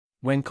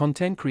When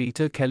content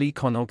creator Kelly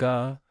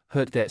Konoga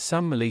heard that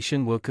some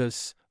Malaysian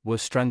workers were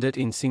stranded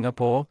in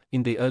Singapore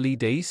in the early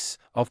days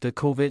of the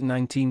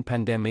COVID-19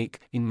 pandemic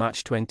in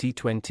March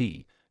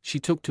 2020, she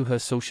took to her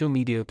social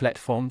media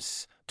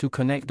platforms to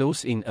connect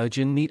those in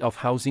urgent need of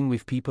housing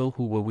with people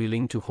who were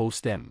willing to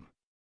host them.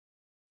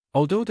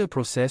 Although the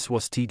process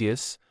was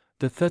tedious,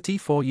 the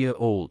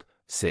 34-year-old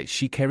said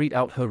she carried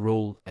out her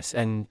role as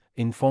an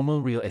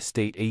informal real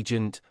estate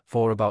agent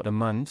for about a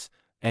month,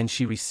 and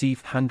she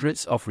received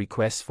hundreds of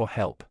requests for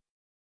help.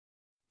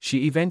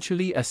 She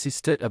eventually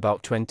assisted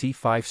about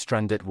 25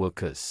 stranded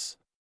workers.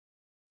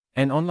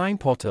 An online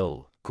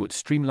portal could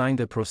streamline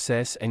the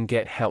process and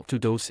get help to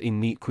those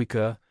in need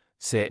quicker,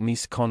 said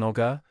Ms.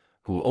 Konoga,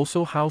 who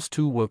also housed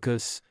 2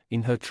 workers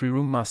in her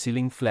 3-room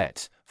Marsiling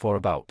flat for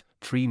about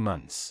 3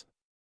 months.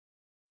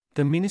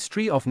 The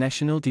Ministry of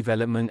National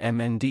Development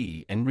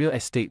 (MND) and real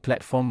estate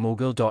platform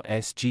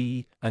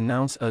Mogul.sg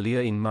announced earlier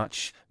in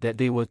March that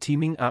they were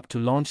teaming up to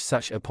launch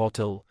such a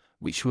portal,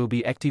 which will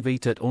be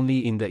activated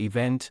only in the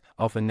event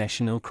of a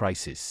national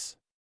crisis.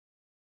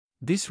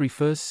 This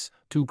refers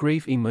to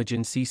grave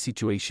emergency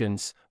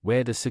situations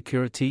where the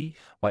security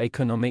or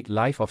economic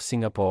life of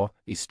Singapore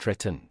is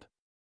threatened.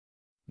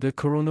 The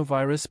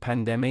coronavirus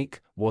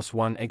pandemic was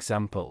one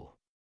example.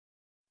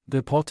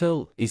 The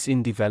portal is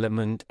in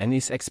development and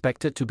is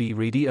expected to be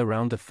ready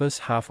around the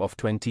first half of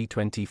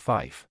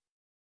 2025.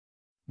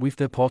 With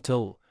the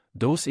portal,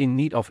 those in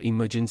need of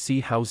emergency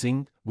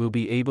housing will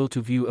be able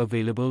to view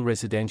available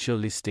residential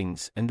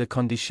listings and the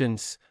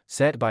conditions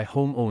set by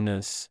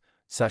homeowners,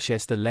 such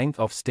as the length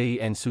of stay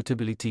and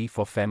suitability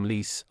for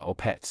families or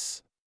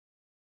pets.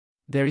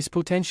 There is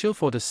potential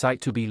for the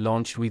site to be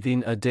launched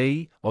within a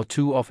day or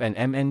 2 of an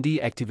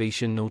MND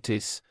activation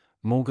notice,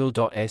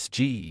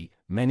 Mogul.sg,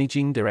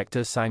 Managing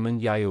Director Simon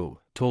Yayo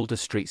told the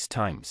Straits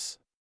Times.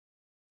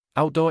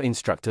 Outdoor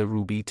instructor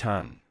Ruby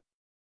Tan,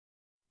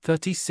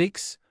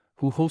 36,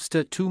 who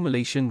hosted 2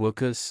 Malaysian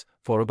workers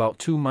for about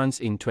 2 months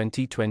in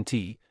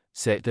 2020,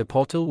 said the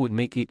portal would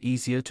make it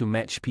easier to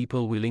match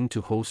people willing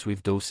to host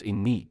with those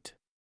in need.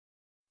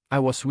 I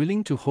was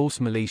willing to host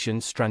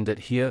Malaysians stranded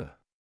here.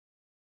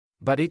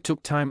 But it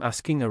took time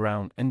asking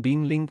around and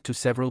being linked to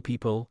several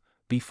people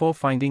before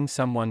finding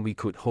someone we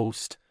could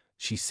host,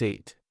 she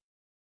said.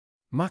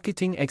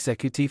 Marketing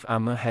executive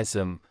Amar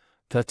Hazem,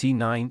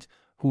 39,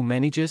 who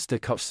manages the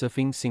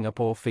Couchsurfing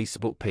Singapore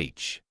Facebook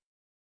page,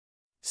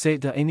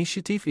 said the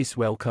initiative is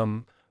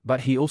welcome,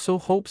 but he also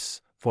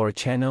hopes for a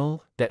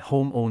channel that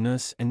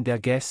homeowners and their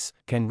guests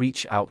can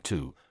reach out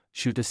to,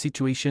 should the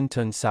situation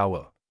turn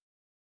sour.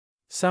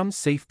 Some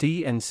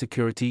safety and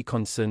security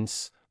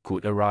concerns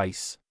could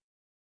arise,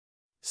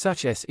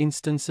 such as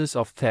instances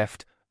of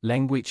theft,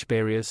 language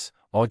barriers,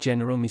 or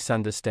general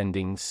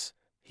misunderstandings,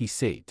 he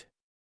said.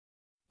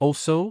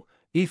 Also,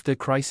 if the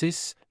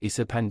crisis is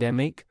a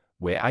pandemic,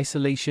 where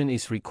isolation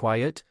is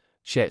required,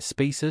 shared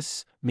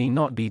spaces may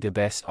not be the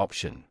best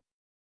option.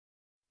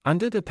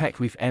 Under the pact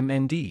with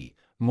MND,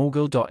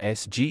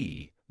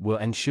 Mogul.sg will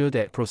ensure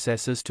that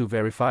processes to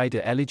verify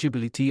the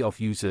eligibility of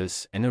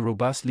users and a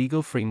robust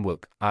legal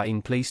framework are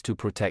in place to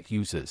protect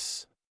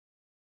users.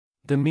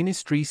 The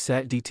ministry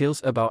said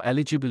details about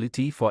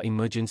eligibility for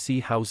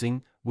emergency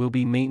housing will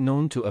be made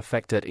known to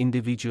affected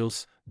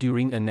individuals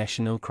during a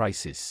national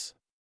crisis.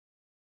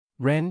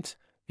 Rent,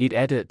 it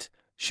added,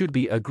 should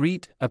be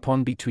agreed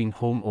upon between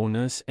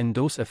homeowners and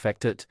those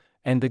affected,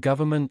 and the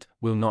government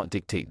will not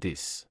dictate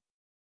this.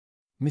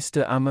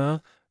 Mr.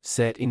 Amar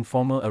said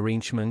informal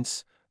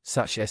arrangements,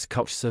 such as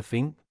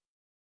couchsurfing,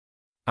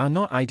 are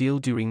not ideal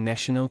during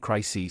national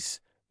crises,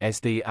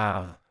 as they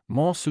are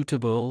more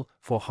suitable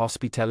for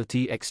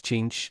hospitality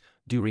exchange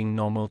during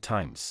normal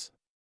times.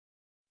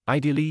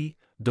 Ideally,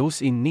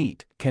 those in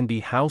need can be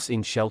housed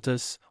in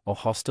shelters or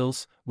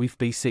hostels with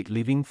basic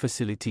living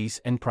facilities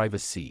and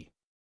privacy.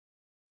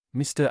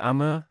 Mr.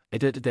 Amar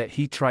added that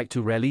he tried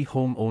to rally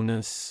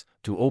homeowners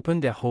to open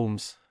their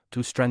homes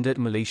to stranded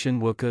Malaysian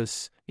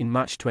workers in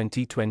March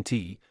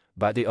 2020,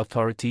 but the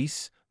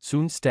authorities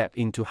soon stepped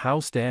in to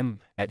house them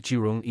at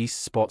Jurong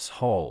East Sports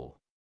Hall,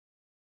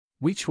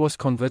 which was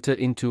converted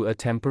into a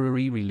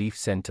temporary relief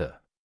center.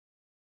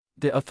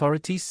 The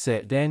authorities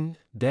said then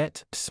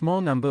that a small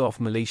number of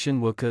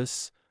Malaysian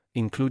workers,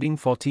 including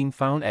 14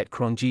 found at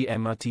Kranji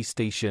MRT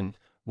station,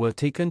 were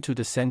taken to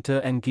the center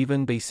and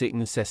given basic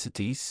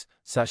necessities,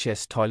 such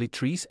as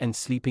toiletries and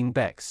sleeping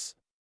bags.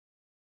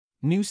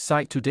 News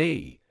site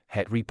Today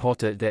had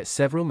reported that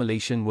several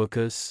Malaysian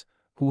workers,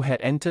 who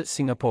had entered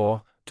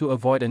Singapore to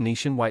avoid a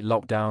nationwide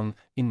lockdown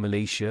in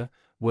Malaysia,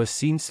 were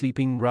seen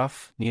sleeping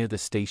rough near the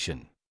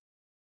station.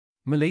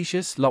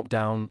 Malaysia's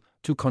lockdown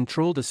to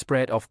control the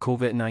spread of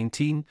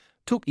COVID-19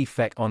 took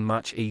effect on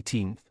March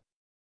 18,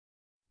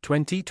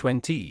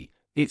 2020.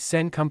 It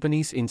sent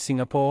companies in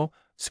Singapore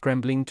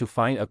scrambling to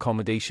find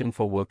accommodation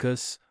for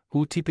workers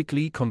who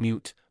typically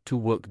commute to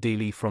work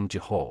daily from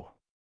Johor.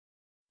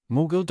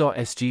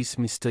 Mogul.sg's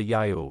Mr.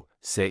 Yayo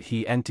said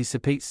he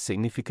anticipates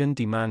significant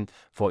demand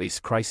for its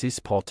crisis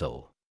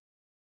portal,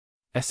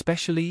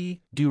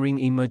 especially during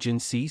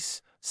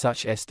emergencies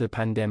such as the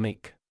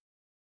pandemic.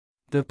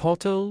 The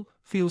portal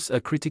fills a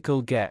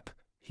critical gap,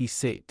 he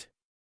said.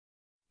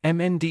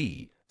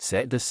 MND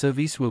said the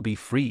service will be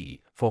free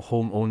for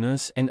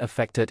homeowners and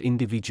affected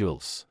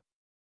individuals.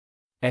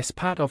 As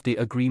part of the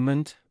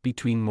agreement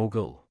between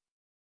Mogul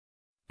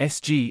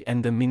SG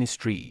and the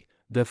ministry,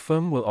 the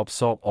firm will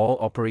absorb all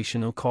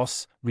operational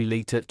costs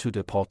related to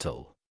the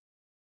portal.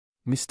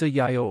 Mr.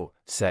 Yao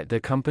said the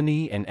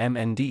company and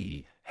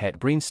MND had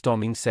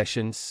brainstorming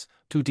sessions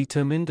to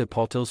determine the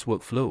portal's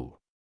workflow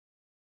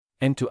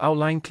and to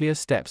outline clear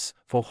steps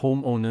for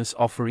homeowners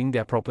offering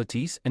their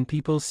properties and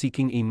people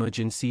seeking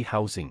emergency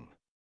housing.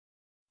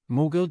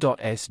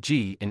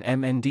 Mogul.sg and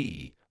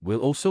MND will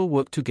also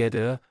work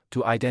together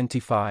to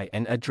identify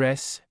and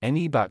address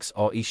any bugs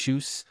or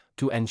issues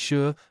to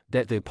ensure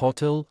that the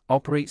portal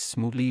operates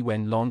smoothly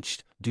when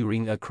launched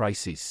during a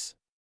crisis.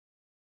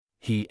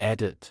 He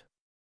added.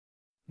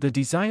 The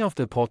design of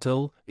the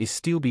portal is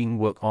still being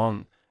worked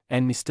on,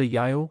 and Mr.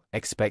 Yao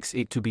expects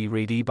it to be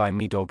ready by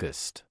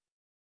mid-August.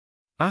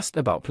 Asked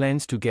about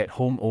plans to get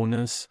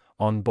homeowners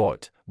on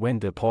board when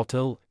the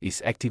portal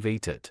is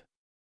activated,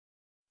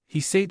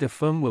 he said the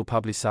firm will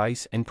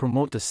publicize and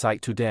promote the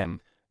site to them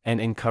and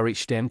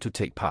encourage them to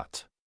take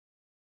part.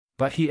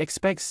 But he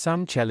expects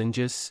some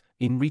challenges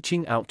in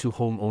reaching out to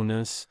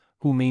homeowners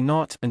who may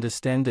not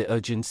understand the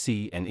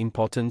urgency and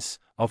importance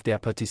of their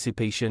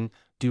participation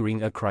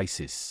during a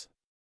crisis.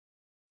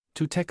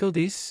 To tackle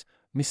this,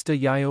 Mr.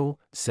 Yao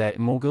said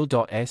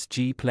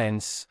Mogul.sg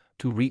plans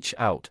to reach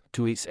out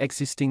to its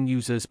existing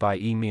users by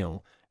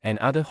email and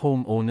other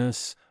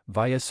homeowners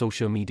via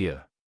social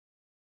media.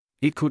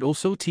 It could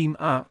also team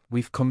up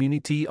with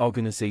community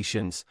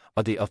organizations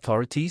or the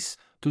authorities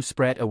to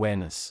spread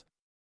awareness.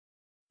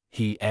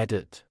 He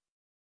added.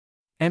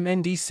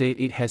 MND said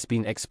it has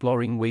been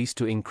exploring ways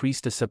to increase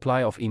the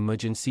supply of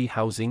emergency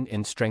housing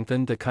and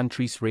strengthen the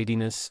country's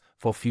readiness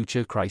for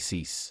future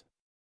crises.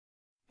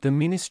 The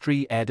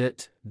ministry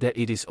added that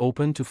it is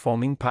open to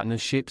forming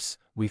partnerships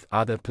with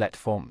other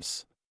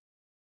platforms.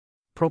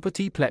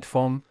 Property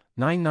platform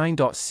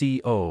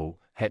 99.co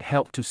had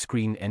helped to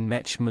screen and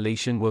match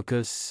Malaysian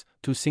workers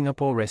to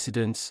Singapore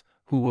residents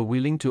who were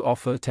willing to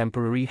offer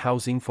temporary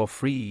housing for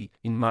free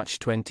in March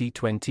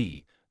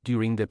 2020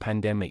 during the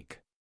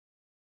pandemic.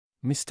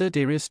 Mr.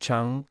 Darius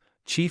Chang,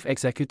 chief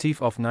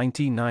executive of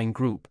 99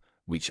 Group,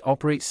 which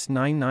operates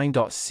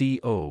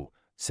 99.co,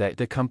 said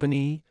the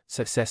company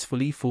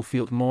successfully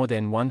fulfilled more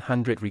than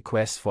 100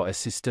 requests for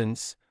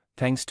assistance,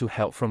 thanks to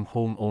help from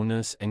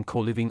homeowners and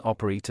co-living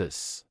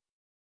operators.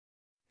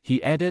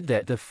 He added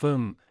that the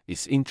firm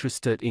is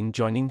interested in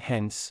joining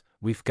hands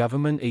with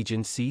government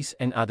agencies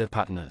and other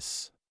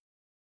partners.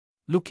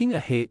 Looking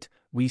ahead,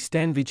 we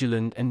stand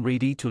vigilant and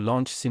ready to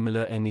launch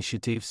similar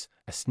initiatives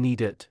as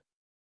needed,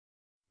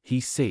 he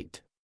said.